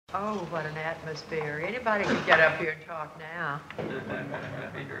Oh, what an atmosphere. Anybody could get up here and talk now.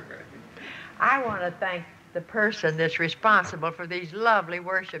 I want to thank the person that's responsible for these lovely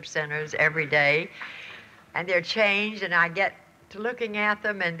worship centers every day. And they're changed, and I get to looking at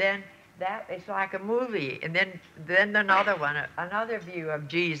them, and then that is like a movie. And then another one, another view of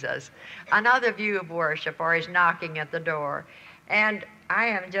Jesus, another view of worship, or he's knocking at the door. And I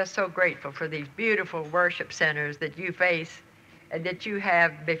am just so grateful for these beautiful worship centers that you face and that you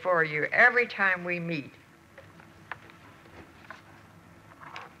have before you every time we meet.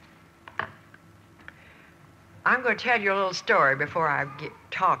 I'm going to tell you a little story before I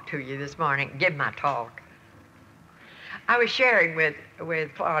talk to you this morning, give my talk. I was sharing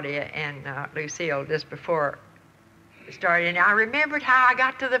with Claudia and Lucille just before we started, and I remembered how I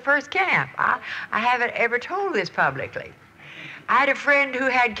got to the first camp. I haven't ever told this publicly. I had a friend who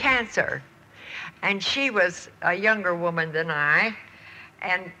had cancer, and she was a younger woman than I,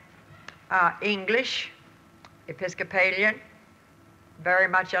 and English, Episcopalian, very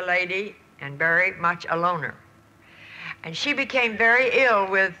much a lady, and very much a loner. And she became very ill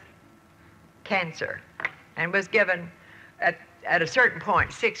with cancer and was given, at a certain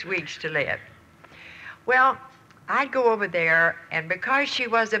point, 6 weeks to live. Well, I'd go over there, and because she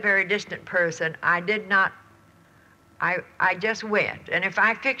was a very distant person, I just went. And if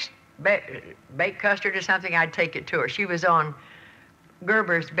I fixed baked custard or something, I'd take it to her. She was on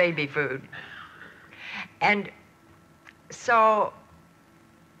Gerber's baby food. And so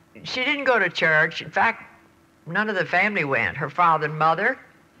she didn't go to church. In fact, none of the family went. Her father and mother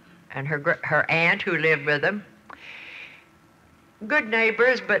and her aunt who lived with them. Good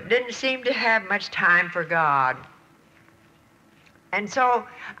neighbors, but didn't seem to have much time for God. And so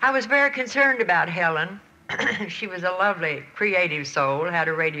I was very concerned about Helen. She was a lovely, creative soul, had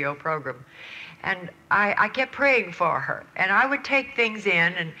a radio program. And I kept praying for her. And I would take things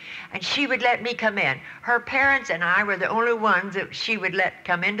in, and she would let me come in. Her parents and I were the only ones that she would let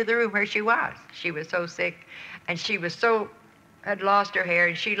come into the room where she was. She was so sick, and she was had lost her hair,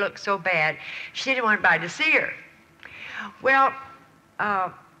 and she looked so bad. She didn't want anybody to see her. Well,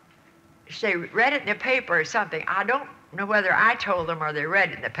 they read it in the paper or something. I don't know whether I told them or they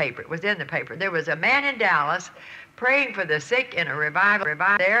read it in the paper. It was in the paper. There was a man in Dallas praying for the sick in a revival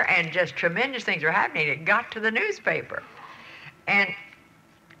there, and just tremendous things were happening. It got to the newspaper. And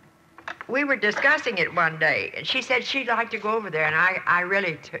we were discussing it one day, and she said she'd like to go over there, and I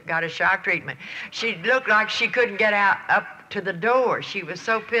really got a shock treatment. She looked like she couldn't get up to the door. She was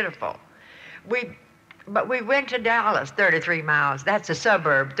so pitiful. But we went to Dallas, 33 miles. That's a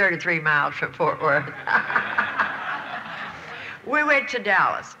suburb, 33 miles from Fort Worth. We went to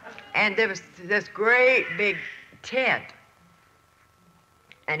Dallas, and there was this great big tent,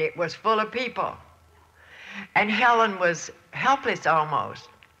 and it was full of people. And Helen was helpless almost,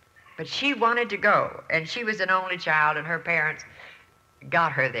 but she wanted to go, and she was an only child, and her parents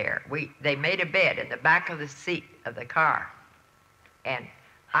got her there. They made a bed in the back of the seat of the car, and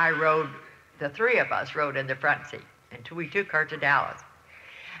the three of us rode in the front seat until we took her to Dallas.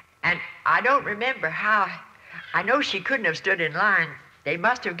 And I don't remember how. I know she couldn't have stood in line. They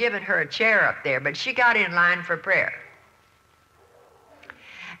must have given her a chair up there, but she got in line for prayer.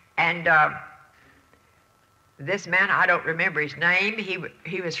 And this man, I don't remember his name.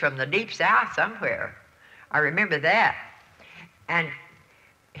 He was from the deep south somewhere. I remember that. And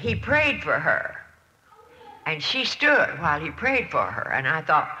he prayed for her. And she stood while he prayed for her. And I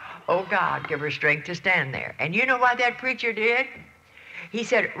thought, oh, God, give her strength to stand there. And you know what that preacher did? He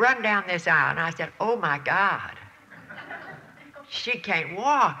said, run down this aisle. And I said, oh, my God. She can't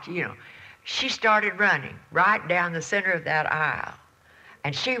walk, you know. She started running right down the center of that aisle.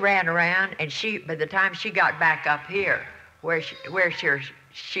 And she ran around, and by the time she got back up here, where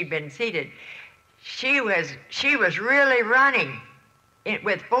she'd been seated, she was really running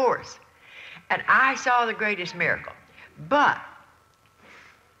with force. And I saw the greatest miracle. But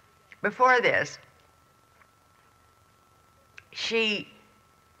before this, she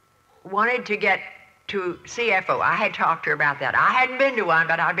wanted to get to CFO. I had talked to her about that. I hadn't been to one,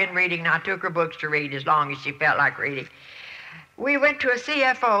 but I'd been reading, and I took her books to read as long as she felt like reading. We went to a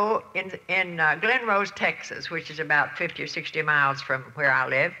CFO in Glen Rose, Texas, which is about 50 or 60 miles from where I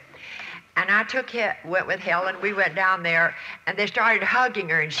live. And I went with Helen. We went down there, and they started hugging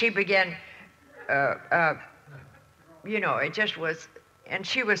her, and she began, it just was, and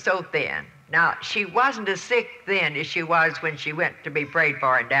she was so thin. Now, she wasn't as sick then as she was when she went to be prayed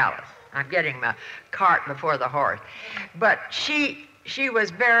for in Dallas. I'm getting my cart before the horse. But she was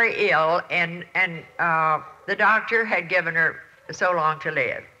very ill, and the doctor had given her so long to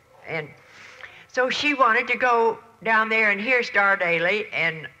live. And so she wanted to go down there and hear Starr Daily,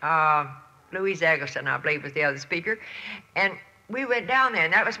 and Louise Eggleston, I believe, was the other speaker. And we went down there,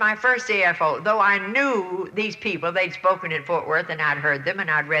 and that was my first CFO, though I knew these people. They'd spoken in Fort Worth, and I'd heard them, and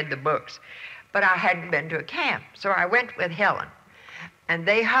I'd read the books. But I hadn't been to a camp. So I went with Helen, and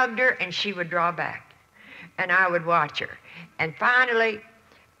they hugged her, and she would draw back, and I would watch her. And finally,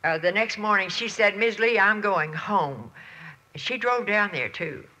 the next morning, she said, "Ms. Lee, I'm going home." She drove down there,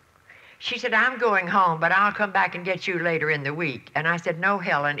 too. She said, "I'm going home, but I'll come back and get you later in the week." And I said, "No,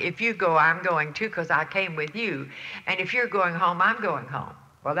 Helen, if you go, I'm going too, because I came with you. And if you're going home, I'm going home."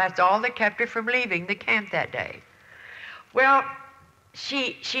 Well, that's all that kept her from leaving the camp that day. Well,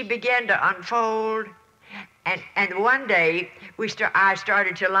 she began to unfold. And one day, I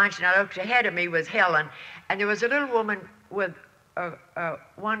started to lunch, and I looked ahead of me was Helen. And there was a little woman with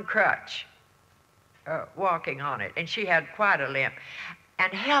one crutch walking on it, and she had quite a limp.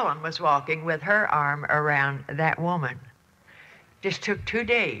 And Helen was walking with her arm around that woman. Just took 2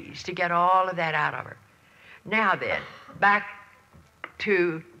 days to get all of that out of her. Now then, back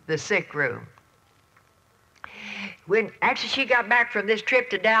to the sick room. When actually she got back from this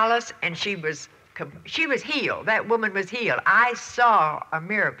trip to Dallas, and she was healed. That woman was healed. I saw a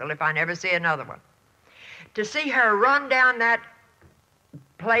miracle if I never see another one. To see her run down that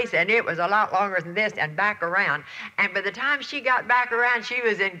place, and it was a lot longer than this, and back around. And by the time she got back around, she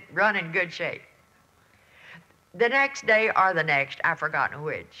was in good shape. The next day or the next, I've forgotten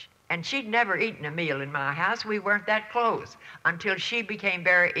which. And she'd never eaten a meal in my house. We weren't that close until she became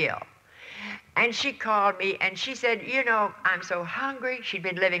very ill. And she called me, and she said, "You know, I'm so hungry." She'd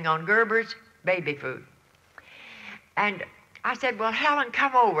been living on Gerber's baby food. And I said, "Well, Helen,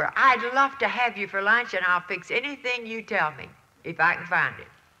 come over. I'd love to have you for lunch, and I'll fix anything you tell me, if I can find it."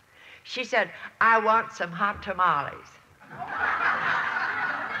 She said, "I want some hot tamales."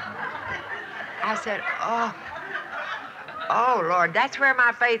 I said, oh, Lord, that's where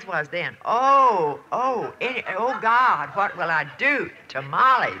my faith was then. Oh, God, what will I do?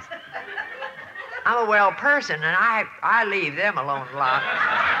 Tamales. I'm a well person, and I leave them alone a lot.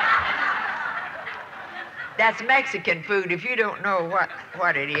 That's Mexican food, if you don't know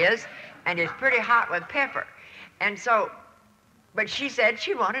what it is, and it's pretty hot with pepper. And so, but she said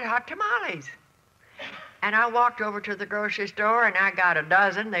she wanted hot tamales. And I walked over to the grocery store, and I got a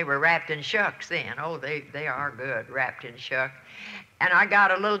dozen. They were wrapped in shucks then. Oh, they are good, wrapped in shucks. And I got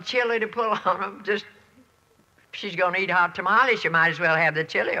a little chili to pull on them. Just, if she's going to eat hot tamales, she might as well have the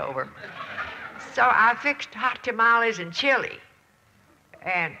chili over. So I fixed hot tamales and chili.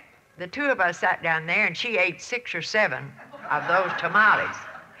 And the two of us sat down there, and she ate 6 or 7 of those tamales.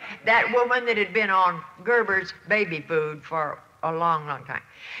 That woman that had been on Gerber's baby food for a long, long time.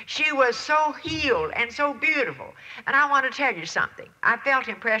 She was so healed and so beautiful. And I want to tell you something. I felt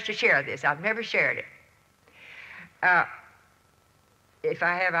impressed to share this. I've never shared it. If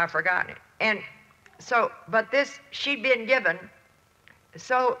I have, I've forgotten it. And so, but this, she'd been given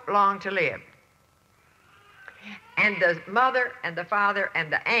so long to live. And the mother and the father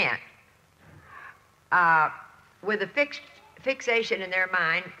and the aunt, with a fixation in their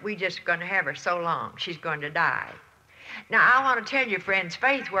mind, we just going to have her so long. She's going to die. Now, I want to tell you, friends,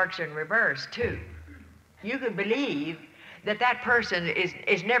 faith works in reverse, too. You can believe that that person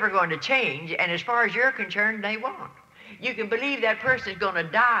is never going to change, and as far as you're concerned, they won't. You can believe that person is going to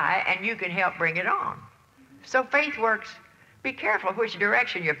die, and you can help bring it on. So faith works. Be careful which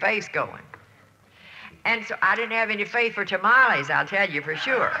direction your faith's going. And so I didn't have any faith for tamales, I'll tell you for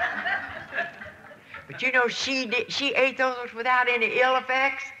sure. But you know, she ate those without any ill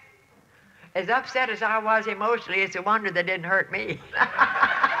effects. As upset as I was emotionally, it's a wonder they didn't hurt me.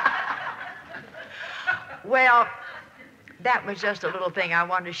 Well, that was just a little thing I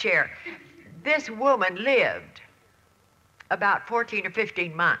wanted to share. This woman lived about 14 or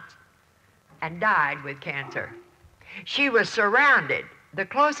 15 months and died with cancer. She was surrounded. The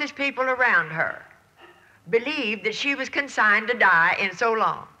closest people around her believed that she was consigned to die in so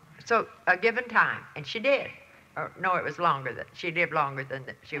long, so a given time, and she did. Or, no, it was longer than, she lived longer than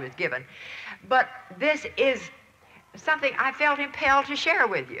she was given. But this is something I felt impelled to share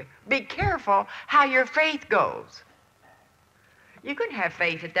with you. Be careful how your faith goes. You can have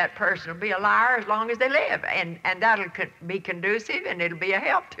faith that that person will be a liar as long as they live, and that'll be conducive, and it'll be a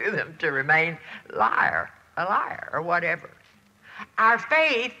help to them to remain a liar or whatever. Our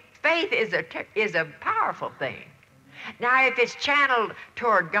faith is a powerful thing. Now, if it's channeled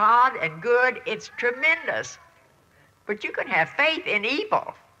toward God and good, it's tremendous. But you can have faith in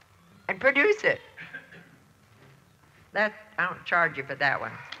evil and produce it. I don't charge you for that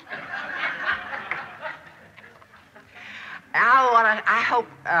one. I hope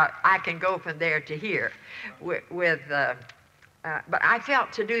I can go from there to here but I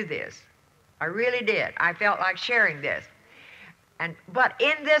felt to do this. I really did. I felt like sharing this. But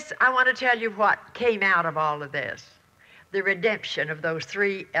in this, I want to tell you what came out of all of this. The redemption of those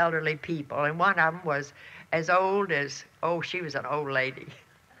three elderly people. And one of them was as old as, she was an old lady,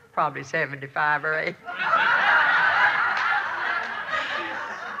 probably 75 or 8.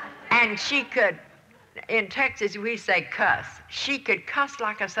 And she could, in Texas we say cuss. She could cuss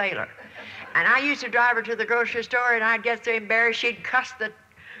like a sailor. And I used to drive her to the grocery store, and I'd get so embarrassed she'd cuss the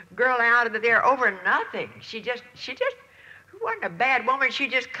girl out of there over nothing. She just wasn't a bad woman, she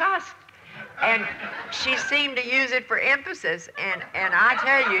just cussed. And she seemed to use it for emphasis, and I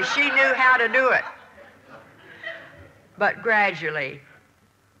tell you, she knew how to do it. But gradually,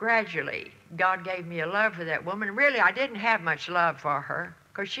 God gave me a love for that woman. Really, I didn't have much love for her,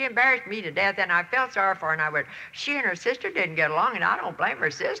 because she embarrassed me to death, and I felt sorry for her, she and her sister didn't get along, and I don't blame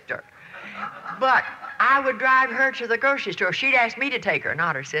her sister. But I would drive her to the grocery store. She'd ask me to take her,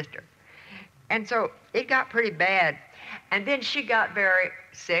 not her sister. And so it got pretty bad. And then she got very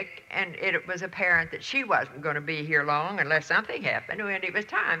sick, and it was apparent that she wasn't going to be here long unless something happened. And it was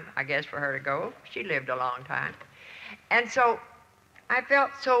time, I guess, for her to go. She lived a long time. And so I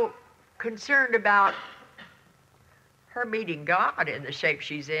felt so concerned about her meeting God in the shape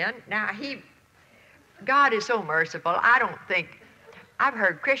she's in. Now, God is so merciful. I've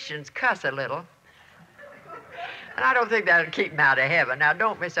heard Christians cuss a little, and I don't think that'll keep them out of heaven. Now,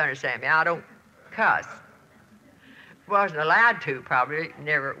 don't misunderstand me. I don't cuss. Wasn't allowed to, probably.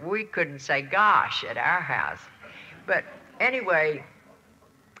 Never. We couldn't say gosh at our house. But anyway,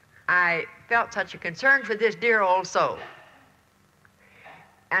 I felt such a concern for this dear old soul.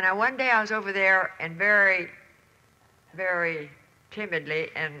 And one day I was over there, and very, very timidly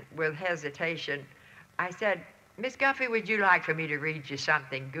and with hesitation, I said, "Miss Guffey, would you like for me to read you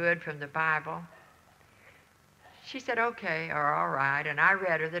something good from the Bible?" She said, "Okay," or "all right." And I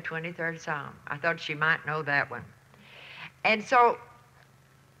read her the 23rd Psalm. I thought she might know that one. And so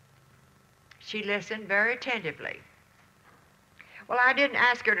she listened very attentively. Well, I didn't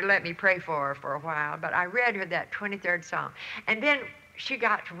ask her to let me pray for her for a while, but I read her that 23rd Psalm. And then she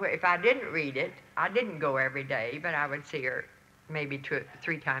got to where, if I didn't read it, I didn't go every day, but I would see her maybe 2 or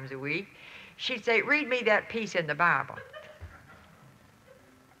 3 times a week. She'd say, "Read me that piece in the Bible,"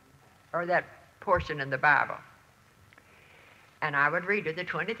 or that portion in the Bible. And I would read her the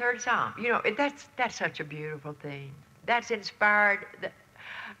 23rd Psalm. You know, that's such a beautiful thing. That's inspired.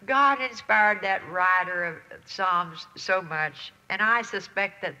 God inspired that writer of Psalms so much, and I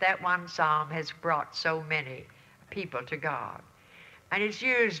suspect that one Psalm has brought so many people to God. And it's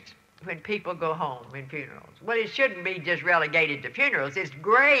used when people go home in funerals. Well, it shouldn't be just relegated to funerals. It's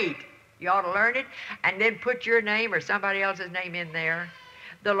great. You ought to learn it, and then put your name or somebody else's name in there.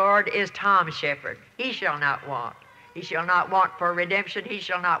 The Lord is Tom's shepherd. He shall not want. He shall not want for redemption. He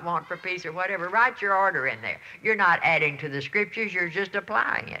shall not want for peace or whatever. Write your order in there. You're not adding to the scriptures. You're just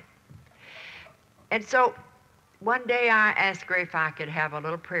applying it. And so one day I asked her if I could have a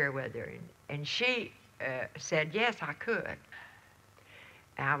little prayer with her. And she said, yes, I could.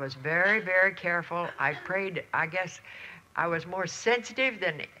 And I was very, very careful. I prayed, I guess I was more sensitive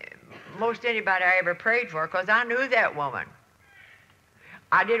than most anybody I ever prayed for, because I knew that woman.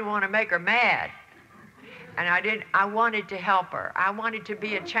 I didn't want to make her mad. And I wanted to help her. I wanted to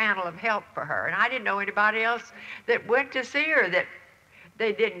be a channel of help for her. And I didn't know anybody else that went to see her, that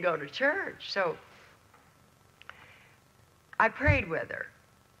they didn't go to church. So I prayed with her.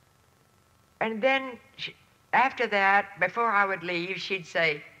 And then after that, before I would leave, she'd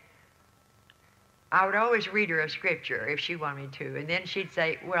say, I would always read her a scripture if she wanted me to. And then she'd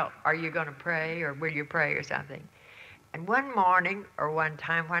say, well, are you going to pray, or will you pray, or something? And one morning, or one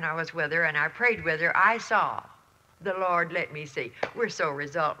time when I was with her and I prayed with her, I saw the Lord let me see. We're so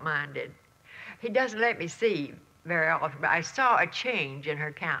result-minded. He doesn't let me see very often, but I saw a change in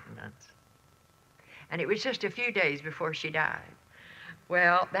her countenance. And it was just a few days before she died.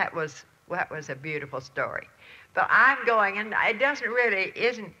 Well, that was a beautiful story. But I'm going, and it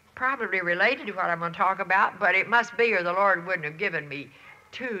isn't probably related to what I'm going to talk about, but it must be, or the Lord wouldn't have given me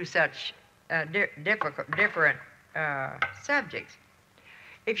 2 such different subjects.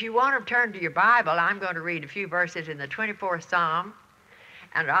 If you want to turn to your Bible, I'm going to read a few verses in the 24th Psalm.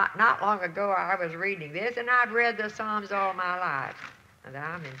 And not long ago I was reading this, and I've read the Psalms all my life. And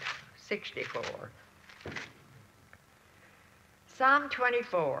I'm in 64. Psalm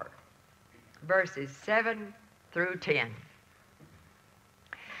 24, verses 7 through 10.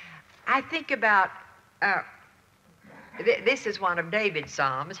 I think about, this is one of David's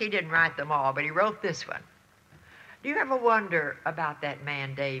Psalms. He didn't write them all, but he wrote this one. Do you ever wonder about that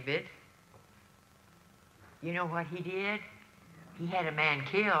man, David? You know what he did? He had a man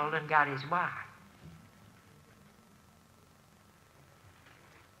killed and got his wife.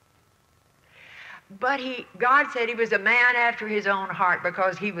 But God said he was a man after his own heart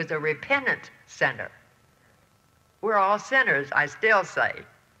because he was a repentant sinner. We're all sinners, I still say.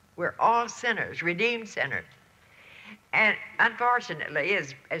 We're all sinners, redeemed sinners. And unfortunately,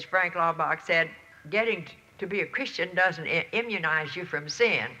 as Frank Laubach said, getting to be a Christian doesn't immunize you from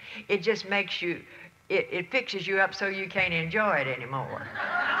sin. It just makes you, it fixes you up so you can't enjoy it anymore.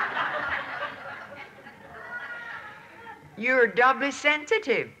 You're doubly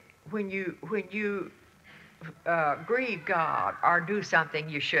sensitive when you grieve God or do something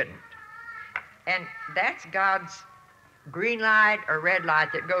you shouldn't. And that's God's green light or red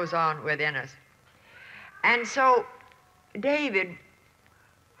light that goes on within us. And so David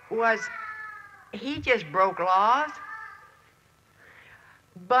he just broke laws,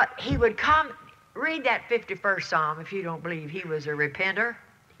 but he would come, read that 51st Psalm if you don't believe he was a repenter.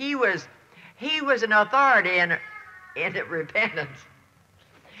 He was an authority in repentance.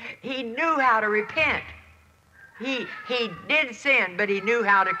 He knew how to repent. He did sin, but he knew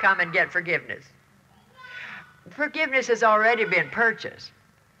how to come and get forgiveness. Forgiveness has already been purchased.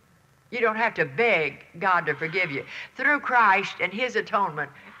 You don't have to beg God to forgive you. Through Christ and his atonement,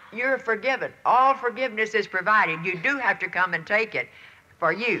 you're forgiven. All forgiveness is provided. You do have to come and take it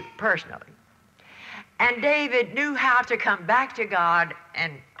for you personally. And David knew how to come back to God,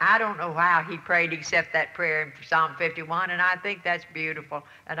 and I don't know how he prayed except that prayer in Psalm 51, and I think that's beautiful,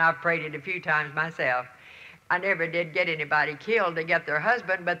 and I've prayed it a few times myself. I never did get anybody killed to get their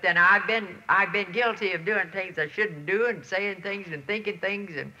husband, but then I've been guilty of doing things I shouldn't do and saying things and thinking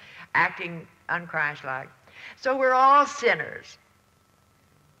things and acting unchristlike. So we're all sinners.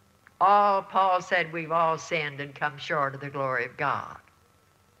 Paul said we've all sinned and come short of the glory of God.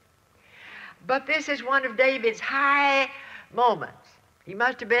 But this is one of David's high moments. He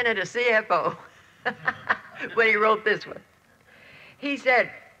must have been at a CFO when he wrote this one. He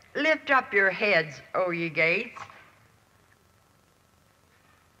said, "Lift up your heads, O ye gates,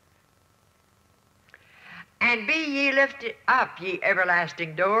 and be ye lifted up, ye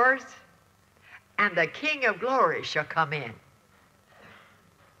everlasting doors, and the King of glory shall come in."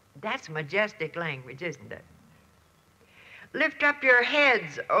 That's majestic language, isn't it? Lift up your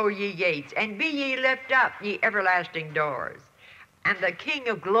heads, O ye gates, and be ye lift up, ye everlasting doors, and the King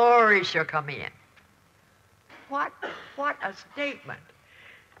of glory shall come in. What a statement.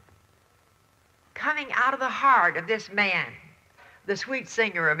 Coming out of the heart of this man, the sweet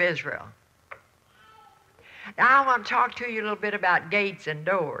singer of Israel. Now I want to talk to you a little bit about gates and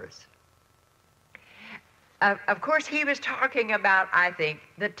doors. Of course, he was talking about, I think,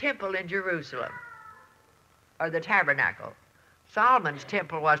 the temple in Jerusalem, or the tabernacle. Solomon's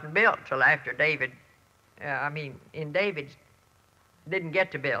temple wasn't built till after David, David didn't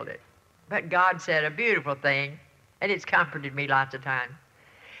get to build it. But God said a beautiful thing, and it's comforted me lots of times.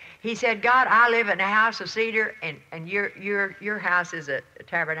 He said, "God, I live in a house of cedar, and your house is a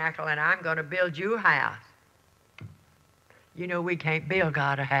tabernacle, and I'm going to build you a house." You know, we can't build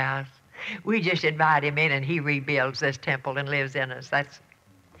God a house. We just invite him in, and he rebuilds this temple and lives in us.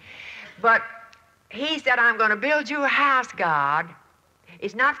 But he said, "I'm going to build you a house, God.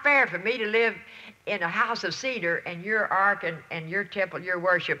 It's not fair for me to live in a house of cedar and your ark and your temple, your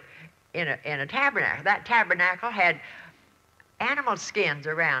worship in a tabernacle." That tabernacle had animal skins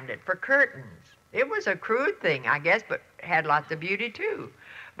around it for curtains. It was a crude thing, I guess, but had lots of beauty too,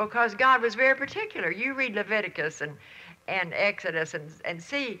 because God was very particular. You read Leviticus and Exodus and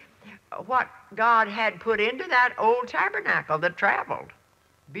see what God had put into that old tabernacle that traveled.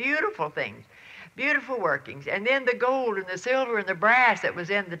 Beautiful things, beautiful workings. And then the gold and the silver and the brass that was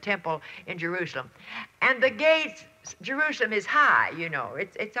in the temple in Jerusalem. And the gates, Jerusalem is high, you know.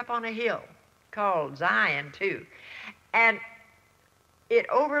 It's up on a hill called Zion too. And it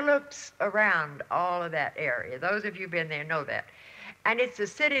overlooks around all of that area. Those of you who've been there know that. And it's a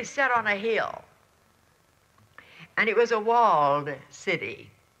city set on a hill. And it was a walled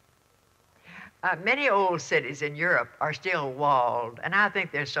city. Many old cities in Europe are still walled, and I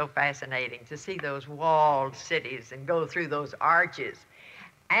think they're so fascinating to see those walled cities and go through those arches.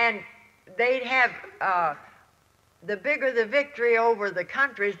 And they'd have, the bigger the victory over the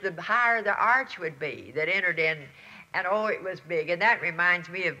countries, the higher the arch would be that entered in, and oh, it was big. And that reminds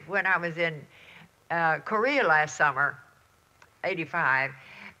me of when I was in Korea last summer, 85,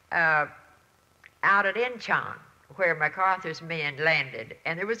 out at Incheon, where MacArthur's men landed,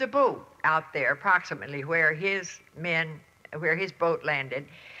 and there was a boat out there approximately where his boat landed,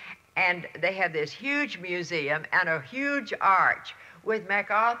 And they have this huge museum and a huge arch with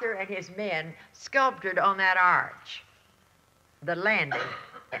MacArthur and his men sculpted on that arch, the landing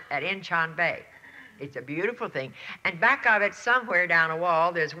at Incheon Bay. It's a beautiful thing. And back of it, somewhere down a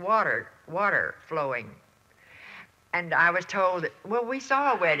wall, there's water flowing. And I was told, well, we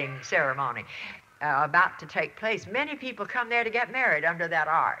saw a wedding ceremony about to take place. Many people come there to get married under that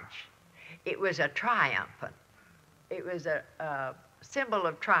arch. It was a triumphant. It was a symbol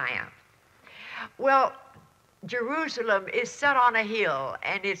of triumph. Well, Jerusalem is set on a hill,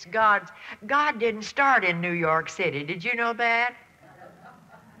 and it's God's. God didn't start in New York City. Did you know that?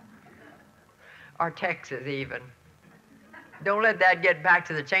 Or Texas, even. Don't let that get back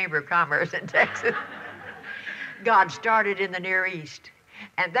to the Chamber of Commerce in Texas. God started in the Near East.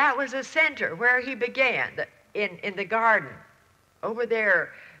 And that was a center where he began, in the garden, over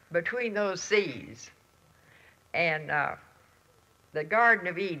there between those seas. And the Garden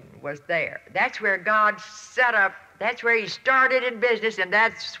of Eden was there. That's where God set up, that's where he started in business, and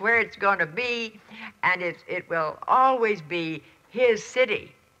that's where it's going to be, and it will always be his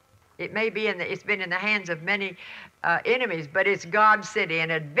city. It may be it's been in the hands of many enemies, but it's God's city,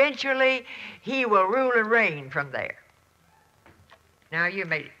 and eventually he will rule and reign from there. Now, you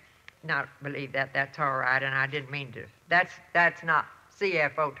may not believe that. That's all right, and I didn't mean to. That's not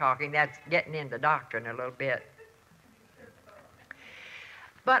CFO talking. That's getting into doctrine a little bit.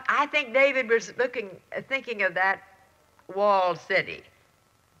 But I think David was thinking of that walled city.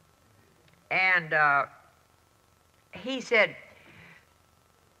 And he said,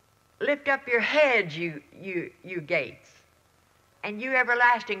 lift up your heads, you gates, and you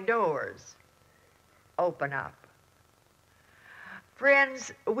everlasting doors, open up.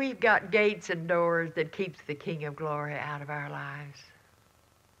 Friends, we've got gates and doors that keeps the King of Glory out of our lives.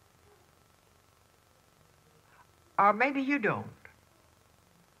 Or maybe you don't.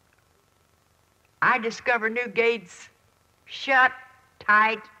 I discover new gates shut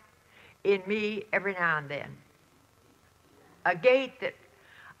tight in me every now and then. A gate that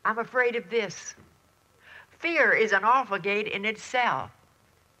I'm afraid of this. Fear is an awful gate in itself.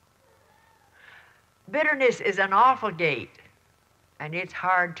 Bitterness is an awful gate, and it's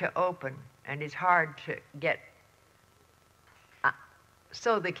hard to open, and it's hard to get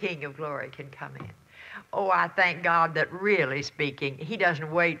so the King of Glory can come in. Oh, I thank God that, really speaking, he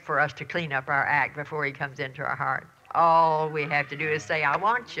doesn't wait for us to clean up our act before he comes into our heart. All we have to do is say, I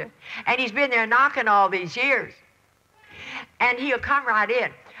want you. And he's been there knocking all these years. And he'll come right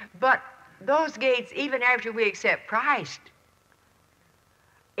in. But those gates, even after we accept Christ,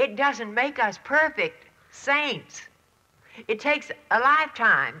 it doesn't make us perfect saints. It takes a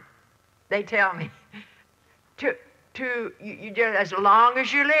lifetime, they tell me, you just, as long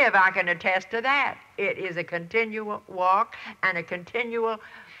as you live, I can attest to that. It is a continual walk and a continual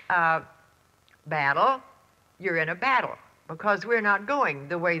battle. You're in a battle because we're not going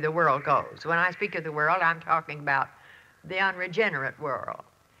the way the world goes. When I speak of the world, I'm talking about the unregenerate world.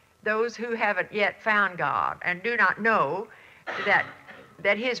 Those who haven't yet found God and do not know that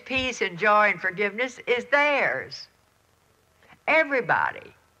his peace and joy and forgiveness is theirs.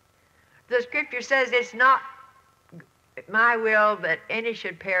 Everybody. The scripture says it's not my will that any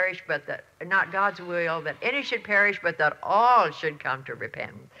should perish, but that not God's will that any should perish, but that all should come to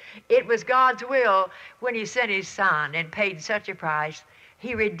repentance. It was God's will when he sent his son and paid such a price.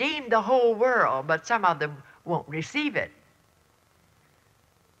 He redeemed the whole world, but some of them won't receive it.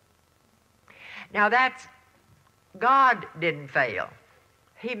 Now God didn't fail.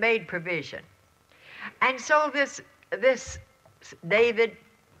 He made provision. And so this David,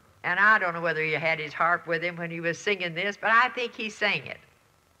 and I don't know whether he had his harp with him when he was singing this, but I think he sang it.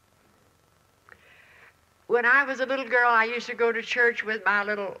 When I was a little girl, I used to go to church with my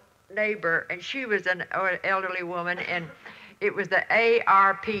little neighbor, and she was an elderly woman, and it was the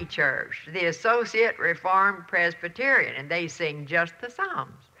ARP church, the Associate Reformed Presbyterian, and they sing just the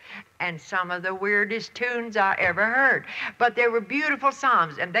Psalms. And some of the weirdest tunes I ever heard. But they were beautiful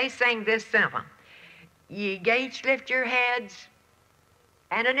psalms, and they sang this sermon. Ye gates, lift your heads,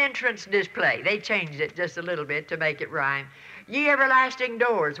 and an entrance display. They changed it just a little bit to make it rhyme. Ye everlasting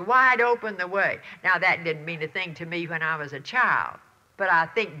doors, wide open the way. Now, that didn't mean a thing to me when I was a child, but I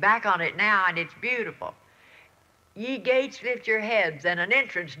think back on it now, and it's beautiful. Ye gates, lift your heads, and an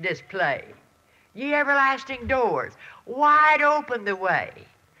entrance display. Ye everlasting doors, wide open the way.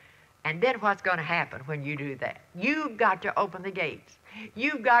 And then what's going to happen when you do that? You've got to open the gates.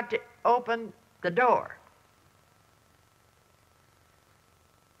 You've got to open the door.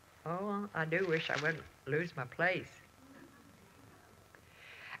 Oh, I do wish I wouldn't lose my place.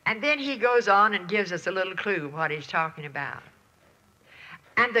 And then he goes on and gives us a little clue what he's talking about.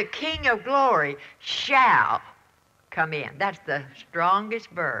 And the King of glory shall come in. That's the strongest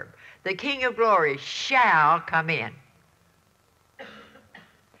verb. The King of glory shall come in.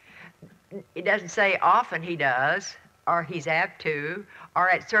 It doesn't say often he does, or he's apt to, or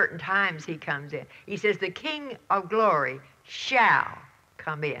at certain times he comes in. He says the King of glory shall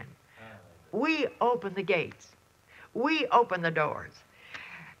come in. We open the gates. We open the doors.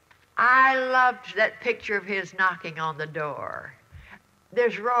 I loved that picture of his knocking on the door.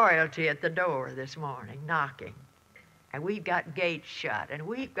 There's royalty at the door this morning, knocking. And we've got gates shut, and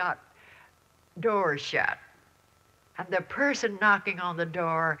we've got doors shut. And the person knocking on the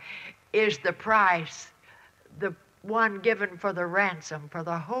door is the price, the one given for the ransom for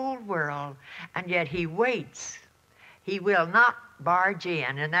the whole world, and yet he waits. He will not barge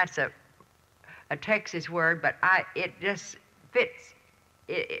in, and that's a Texas word, but it just fits.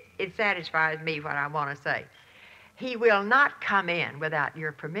 It satisfies me what I want to say. He will not come in without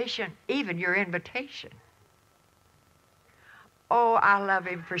your permission, even your invitation. Oh, I love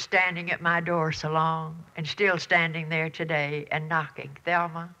him for standing at my door so long and still standing there today and knocking.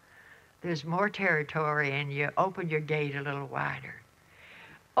 Thelma, there's more territory in you. Open your gate a little wider.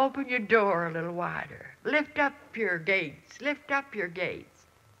 Open your door a little wider. Lift up your gates. Lift up your gates.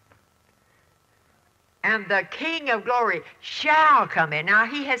 And the King of glory shall come in. Now,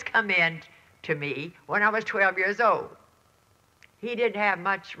 he has come in to me when I was 12 years old. He didn't have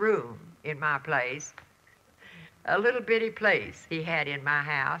much room in my place. A little bitty place he had in my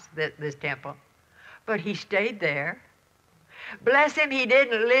house, this temple. But he stayed there. Bless him, he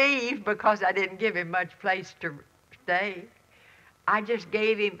didn't leave because I didn't give him much place to stay. I just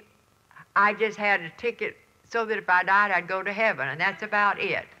had a ticket so that if I died, I'd go to heaven, and that's about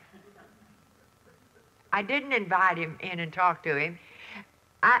it. I didn't invite him in and talk to him.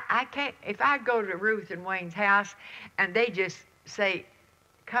 I can't, if I go to Ruth and Wayne's house and they just say,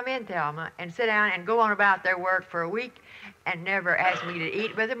 come in, Thelma, and sit down and go on about their work for a week and never ask me to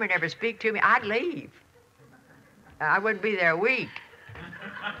eat with them or never speak to me, I'd leave. I wouldn't be there a week.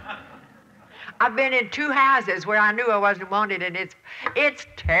 I've been in 2 houses where I knew I wasn't wanted, and it's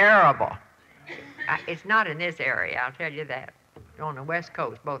terrible. It's not in this area, I'll tell you that. On the West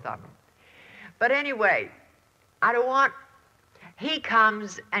Coast, both of them. But anyway, he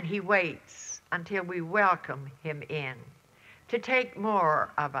comes and he waits until we welcome him in to take more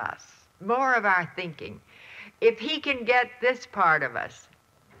of us, more of our thinking. If he can get this part of us,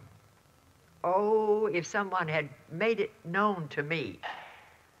 oh, if someone had made it known to me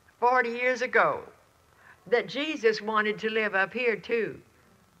 40 years ago that Jesus wanted to live up here too.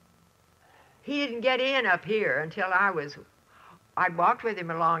 He didn't get in up here until I'd walked with him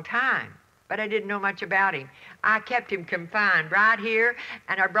a long time, but I didn't know much about him. I kept him confined right here,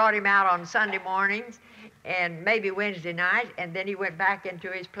 and I brought him out on Sunday mornings and maybe Wednesday night, and then he went back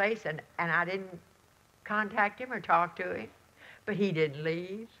into his place, and I didn't contact him or talk to him, but he didn't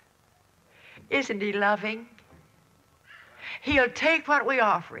leave. Isn't he loving? He'll take what we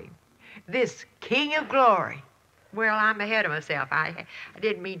offer him. This King of glory. Well, I'm ahead of myself. I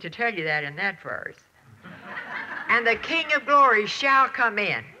didn't mean to tell you that in that verse. And the King of glory shall come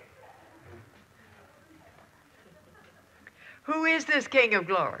in. Who is this King of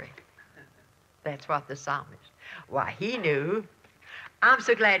glory? That's what the psalmist. Why, he knew. I'm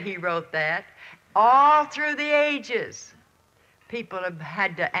so glad he wrote that. All through the ages, people have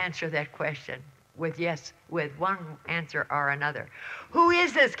had to answer that question with yes, with one answer or another. Who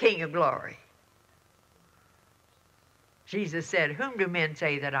is this King of glory? Jesus said, whom do men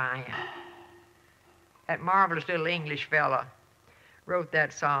say that I am? That marvelous little English fella wrote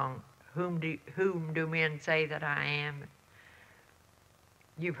that song, whom do men say that I am?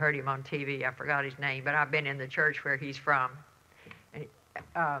 You've heard him on TV. I forgot his name, but I've been in the church where he's from.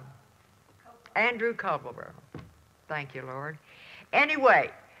 Andrew Culverall. Thank you, Lord.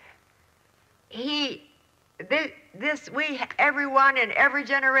 Anyway, everyone in every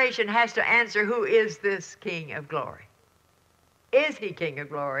generation has to answer, who is this King of glory? Is he King of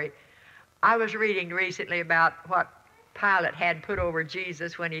glory? I was reading recently about what Pilate had put over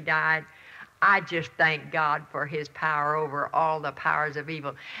Jesus when he died. I just thank God for his power over all the powers of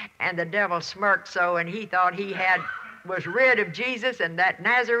evil. And the devil smirked so, and he thought he was rid of Jesus and that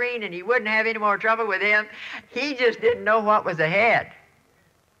Nazarene, and he wouldn't have any more trouble with him. He just didn't know what was ahead.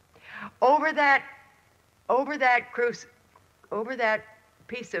 Over that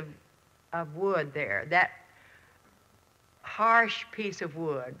piece of wood there, that harsh piece of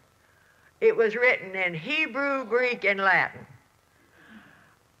wood, it was written in Hebrew, Greek, and Latin.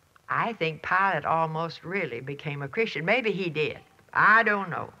 I think Pilate almost really became a Christian. Maybe he did. I don't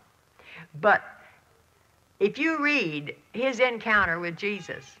know. But if you read his encounter with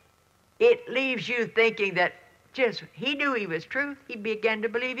Jesus, it leaves you thinking that just he knew he was truth. He began to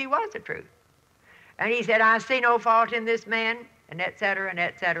believe he was the truth. And he said, I see no fault in this man, and et cetera, and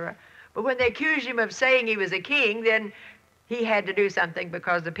et cetera. But when they accused him of saying he was a king, then he had to do something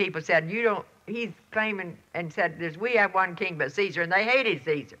because the people said, he's claiming and said, we have one king but Caesar, and they hated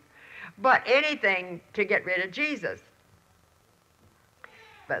Caesar. But anything to get rid of Jesus.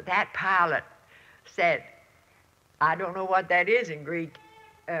 But that Pilate said, I don't know what that is in Greek.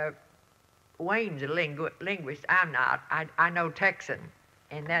 Wayne's a linguist. I'm not. I know Texan,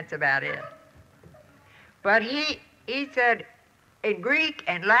 and that's about it. But he said in Greek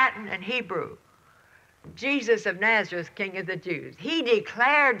and Latin and Hebrew, Jesus of Nazareth, King of the Jews. He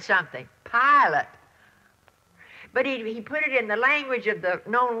declared something, Pilate. But he put it in the language of the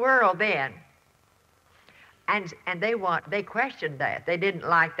known world then. And they questioned that. They didn't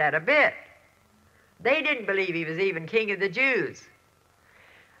like that a bit. They didn't believe he was even King of the Jews.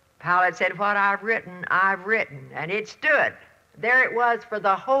 Pilate said, what I've written, and it stood. There it was for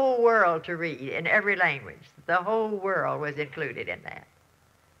the whole world to read in every language. The whole world was included in that.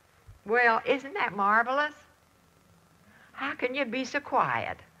 Well, isn't that marvelous? How can you be so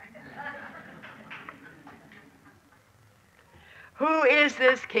quiet? Who is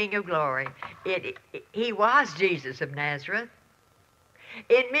this King of glory? He was Jesus of Nazareth.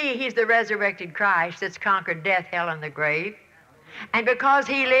 In me, he's the resurrected Christ that's conquered death, hell, and the grave. And because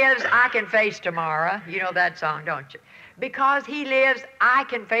he lives, I can face tomorrow. You know that song, don't you? Because he lives, I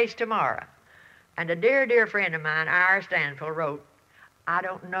can face tomorrow. And a dear, dear friend of mine, Ira Stanfield, wrote, I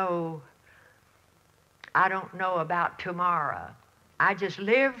don't know about tomorrow. I just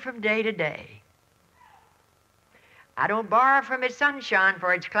live from day to day. I don't borrow from its sunshine,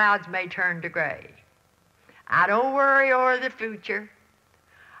 for its clouds may turn to gray. I don't worry o'er the future,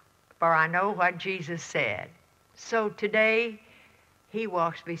 for I know what Jesus said. So today, he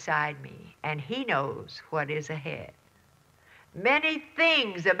walks beside me, and he knows what is ahead. Many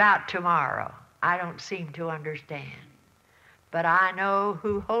things about tomorrow I don't seem to understand, but I know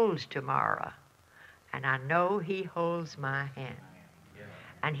who holds tomorrow, and I know he holds my hand.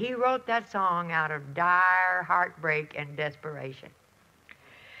 And he wrote that song out of dire heartbreak and desperation.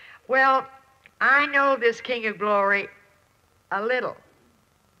 Well, I know this King of Glory a little.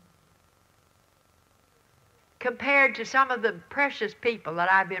 Compared to some of the precious people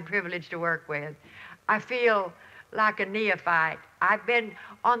that I've been privileged to work with, I feel like a neophyte. I've been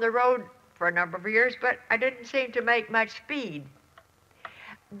on the road for a number of years, but I didn't seem to make much speed.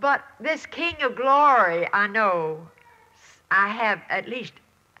 But this King of Glory, I know I have at least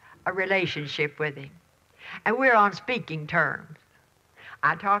a relationship with him. And we're on speaking terms.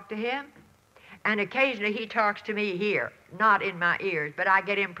 I talk to him, and occasionally he talks to me here, not in my ears, but I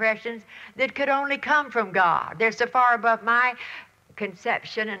get impressions that could only come from God. They're so far above my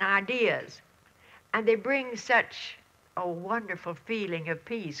conception and ideas. And they bring such a wonderful feeling of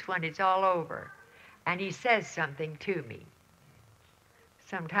peace when it's all over. And he says something to me.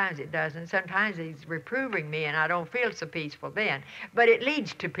 Sometimes it doesn't. Sometimes he's reproving me, and I don't feel so peaceful then. But it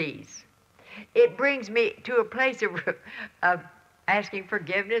leads to peace. It brings me to a place of asking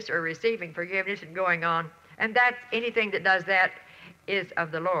forgiveness or receiving forgiveness and going on. And that's anything that does that is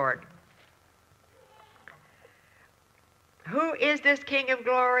of the Lord. Who is this King of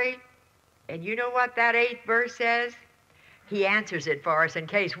glory? And you know what that 8th verse says? He answers it for us in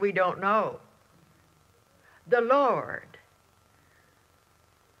case we don't know. The Lord,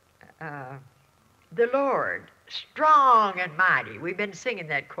 strong and mighty. We've been singing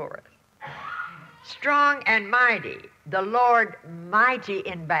that chorus. Strong and mighty, the Lord mighty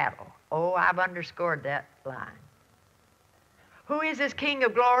in battle. Oh, I've underscored that line. Who is this King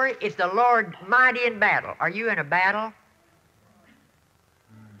of glory? It's the Lord mighty in battle. Are you in a battle?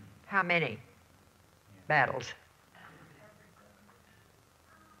 How many battles?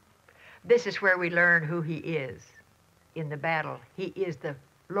 This is where we learn who he is in the battle. He is the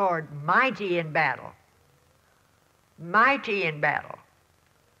Lord mighty in battle. Mighty in battle.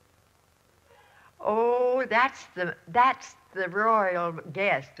 Oh, that's the royal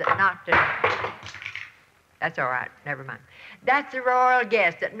guest that knocked at... That's all right, never mind. That's the royal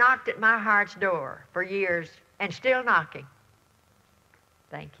guest that knocked at my heart's door for years and still knocking.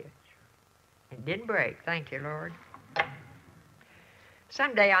 Thank you. It didn't break. Thank you, Lord.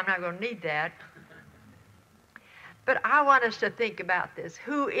 Someday I'm not going to need that. But I want us to think about this.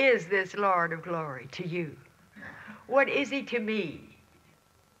 Who is this Lord of glory to you? What is he to me?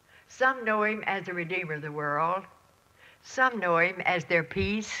 Some know him as the Redeemer of the world. Some know him as their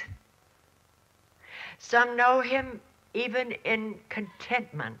peace. Some know him even in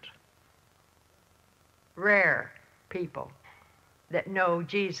contentment. rare people that know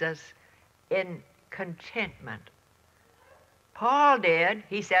Jesus in contentment. Paul did.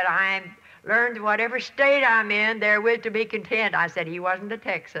 He said, I learned whatever state I'm in, therewith to be content. I said he wasn't a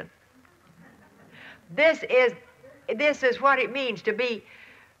Texan. This is what it means to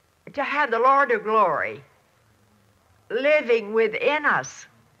have the Lord of glory living within us.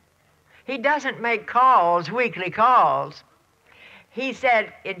 He doesn't make calls, weekly calls. He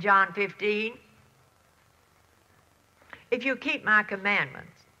said in John 15, if you keep my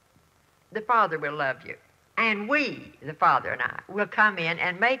commandments, the Father will love you. And we, the Father and I, will come in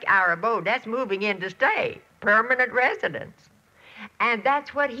and make our abode. That's moving in to stay, permanent residence. And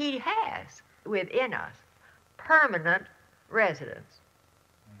that's what he has within us, permanent residence.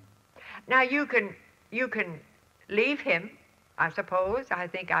 Now you can leave him, I suppose. I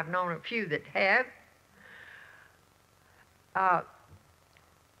think I've known a few that have.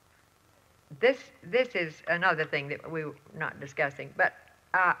 This is another thing that we're not discussing, but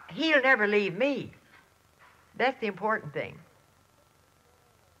he'll never leave me. That's the important thing.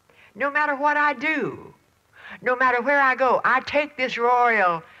 No matter what I do, no matter where I go, I take this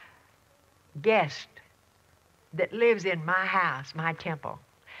royal guest that lives in my house, my temple.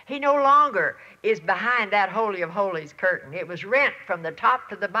 He no longer is behind that Holy of Holies curtain. It was rent from the top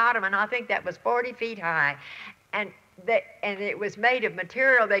to the bottom, and I think that was 40 feet high. And it was made of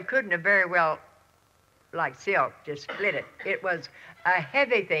material they couldn't have very well, like silk, just split it. It was a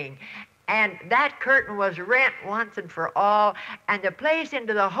heavy thing. And that curtain was rent once and for all. And the place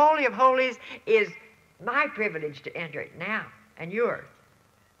into the Holy of Holies is my privilege to enter it now, and yours.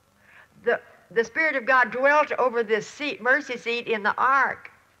 The Spirit of God dwelt over this seat, mercy seat in the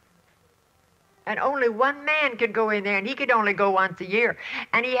ark. And only one man could go in there, and he could only go once a year.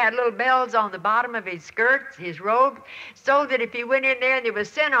 And he had little bells on the bottom of his skirts, his robe, so that if he went in there and there was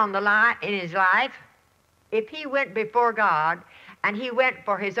sin on the line in his life, if he went before God, and he went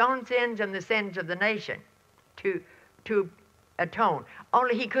for his own sins and the sins of the nation to atone.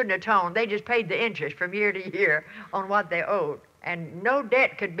 Only he couldn't atone. They just paid the interest from year to year on what they owed. And no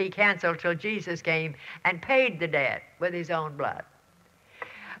debt could be canceled till Jesus came and paid the debt with his own blood.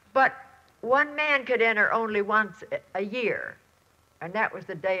 But one man could enter only once a year, and that was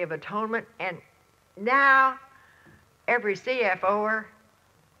the Day of Atonement. And now every CFOer,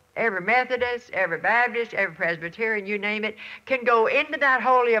 every Methodist, every Baptist, every Presbyterian, you name it, can go into that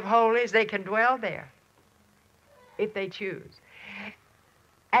Holy of Holies. They can dwell there if they choose.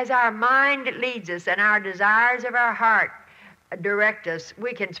 As our mind leads us and our desires of our heart direct us,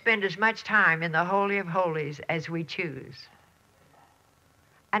 we can spend as much time in the Holy of Holies as we choose.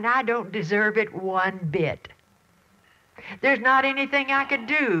 And I don't deserve it one bit. There's not anything I could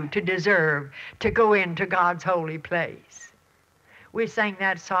do to deserve to go into God's holy place. We sang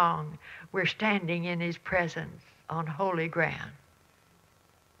that song, we're standing in his presence on holy ground.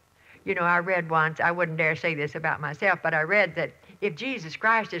 You know, I read once, I wouldn't dare say this about myself, but I read that if Jesus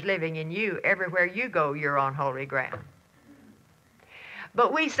Christ is living in you, everywhere you go, you're on holy ground.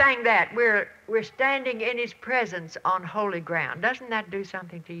 But we sang that, we're standing in his presence on holy ground. Doesn't that do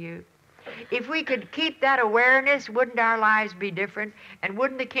something to you? If we could keep that awareness, wouldn't our lives be different? And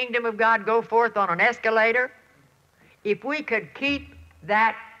wouldn't the kingdom of God go forth on an escalator? If we could keep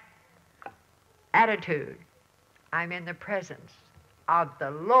that attitude, I'm in the presence of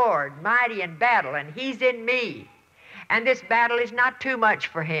the Lord, mighty in battle, and he's in me. And this battle is not too much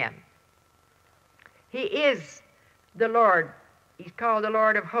for him. He is the Lord. He's called the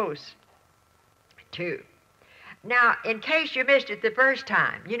Lord of hosts, too. Now, in case you missed it the first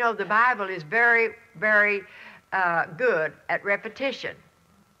time, you know the Bible is very, very good at repetition.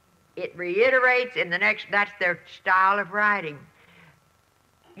 It reiterates in the next, that's their style of writing.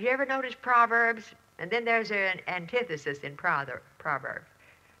 You ever notice Proverbs? And then there's an antithesis in Proverbs.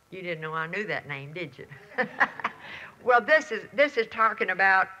 You didn't know I knew that name, did you? Well, this is talking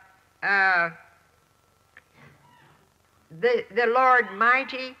about the Lord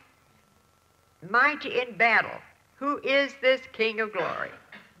mighty in battle. Who is this King of glory?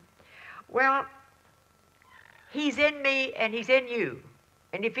 Well, he's in me and he's in you.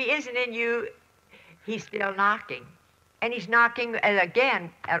 And if he isn't in you, he's still knocking. And he's knocking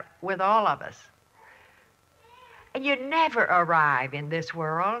again with all of us. And you never arrive in this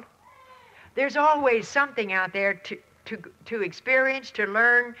world. There's always something out there to experience, to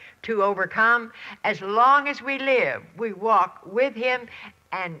learn, to overcome. As long as we live, we walk with him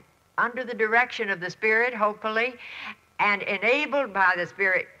and under the direction of the Spirit, hopefully, and enabled by the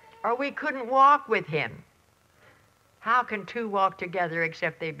Spirit, or we couldn't walk with him. How can two walk together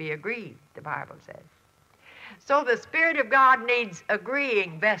except they be agreed, the Bible says. So the Spirit of God needs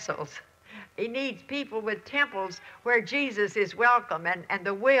agreeing vessels He needs people with temples where Jesus is welcome and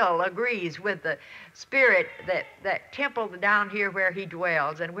the will agrees with the Spirit, that temple down here where He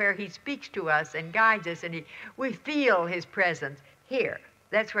dwells and where He speaks to us and guides us, and we feel His presence here.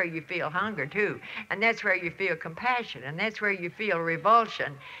 That's where you feel hunger too, and that's where you feel compassion, and that's where you feel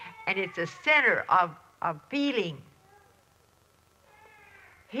revulsion, and it's a center of feeling.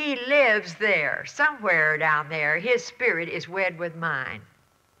 He lives there, somewhere down there. His spirit is wed with mine.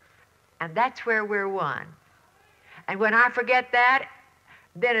 And that's where we're one. And when I forget that,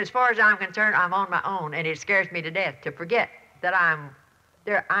 then as far as I'm concerned, I'm on my own, and it scares me to death to forget that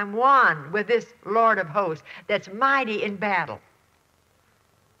I'm one with this Lord of hosts that's mighty in battle.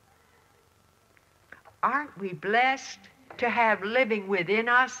 Aren't we blessed to have living within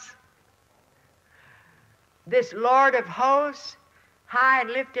us this Lord of hosts, high and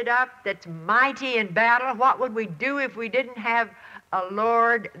lifted up, that's mighty in battle? What would we do if we didn't have a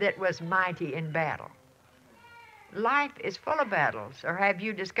Lord that was mighty in battle? Life is full of battles, or have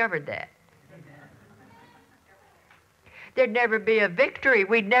you discovered that? There'd never be a victory.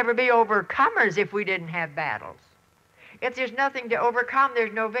 We'd never be overcomers if we didn't have battles. If there's nothing to overcome,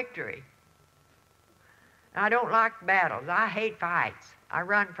 there's no victory. I don't like battles. I hate fights. I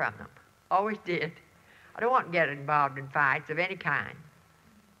run from them. Always did. I don't want to get involved in fights of any kind,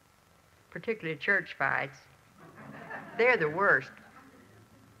 particularly church fights. They're the worst,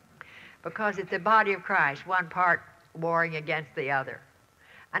 because it's the body of Christ, one part warring against the other.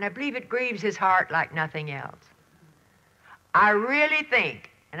 And I believe it grieves His heart like nothing else. I really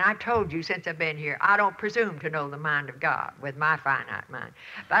think, and I told you since I've been here, I don't presume to know the mind of God with my finite mind,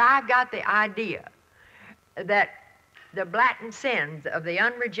 but I've got the idea that the blatant sins of the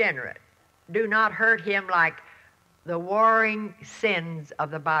unregenerate do not hurt Him like the warring sins of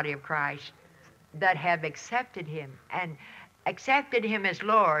the body of Christ that have accepted Him and accepted Him as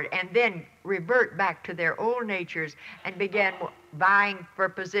Lord, and then revert back to their old natures and begin vying for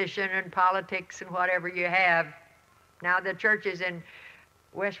position and politics and whatever you have. Now, the churches in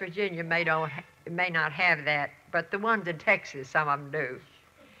West Virginia may not have that, but the ones in Texas, some of them do.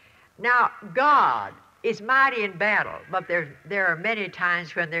 Now, God is mighty in battle, but there are many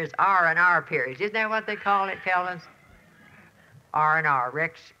times when there's R&R periods. Isn't that what they call it, fellas?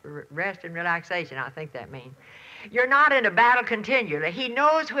 R&R, rest and relaxation, I think that means. You're not in a battle continually. He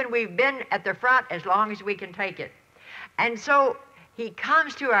knows when we've been at the front as long as we can take it. And so He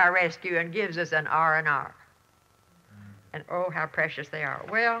comes to our rescue and gives us an R&R. And oh, how precious they are.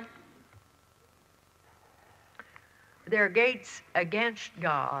 Well, there are gates against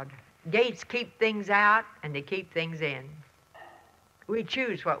God. Gates keep things out, and they keep things in. We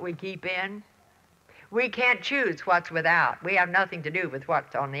choose what we keep in. We can't choose what's without. We have nothing to do with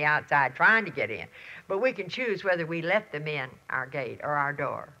what's on the outside trying to get in. But we can choose whether we let them in our gate or our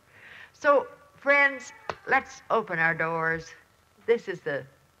door. So, friends, let's open our doors. This is the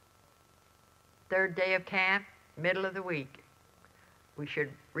third day of camp, middle of the week. We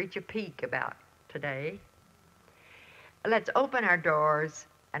should reach a peak about today. Let's open our doors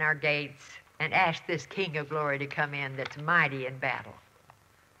and our gates and ask this King of Glory to come in that's mighty in battle.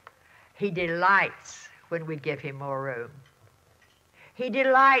 He delights when we give Him more room. He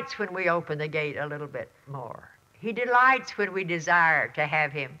delights when we open the gate a little bit more. He delights when we desire to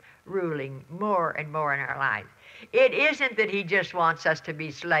have Him ruling more and more in our lives. It isn't that He just wants us to be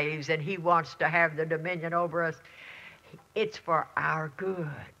slaves and He wants to have the dominion over us. It's for our good.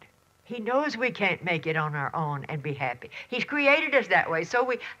 He knows we can't make it on our own and be happy. He's created us that way, so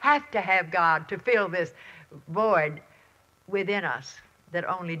we have to have God to fill this void within us that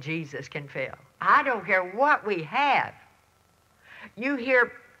only Jesus can fill. I don't care what we have. You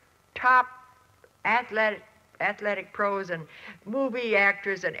hear top athletic pros and movie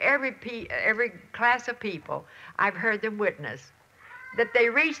actors and every class of people, I've heard them witness that they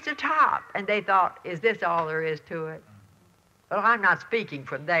reached the top and they thought, is this all there is to it? Well, I'm not speaking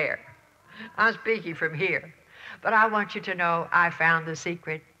from there. I'm speaking from here. But I want you to know I found the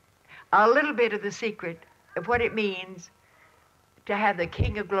secret, a little bit of the secret of what it means to have the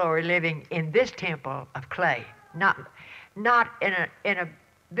King of Glory living in this temple of clay, not in a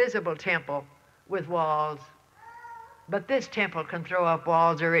visible temple with walls, but this temple can throw up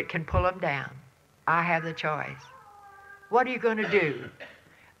walls or it can pull them down. I have the choice. What are you going to do?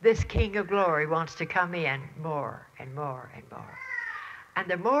 This King of Glory wants to come in more and more and more. And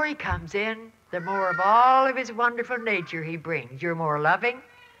the more He comes in, the more of all of His wonderful nature He brings. You're more loving.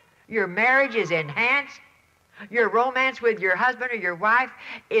 Your marriage is enhanced. Your romance with your husband or your wife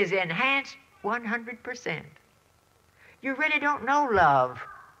is enhanced 100%. You really don't know love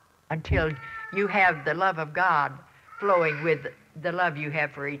until you have the love of God flowing with the love you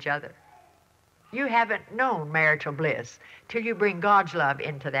have for each other. You haven't known marital bliss till you bring God's love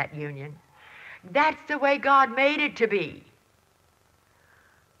into that union. That's the way God made it to be.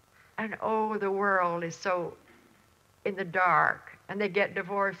 And oh, the world is so in the dark, and they get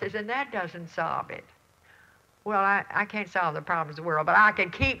divorces, and that doesn't solve it. Well, I can't solve the problems of the world, but I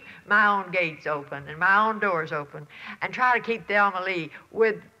can keep my own gates open and my own doors open and try to keep Thelma Lee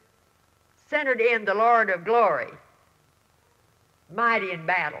centered in the Lord of glory, mighty in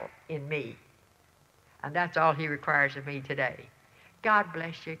battle in me. And that's all he requires of me today. God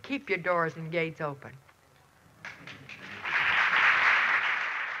bless you. Keep your doors and gates open.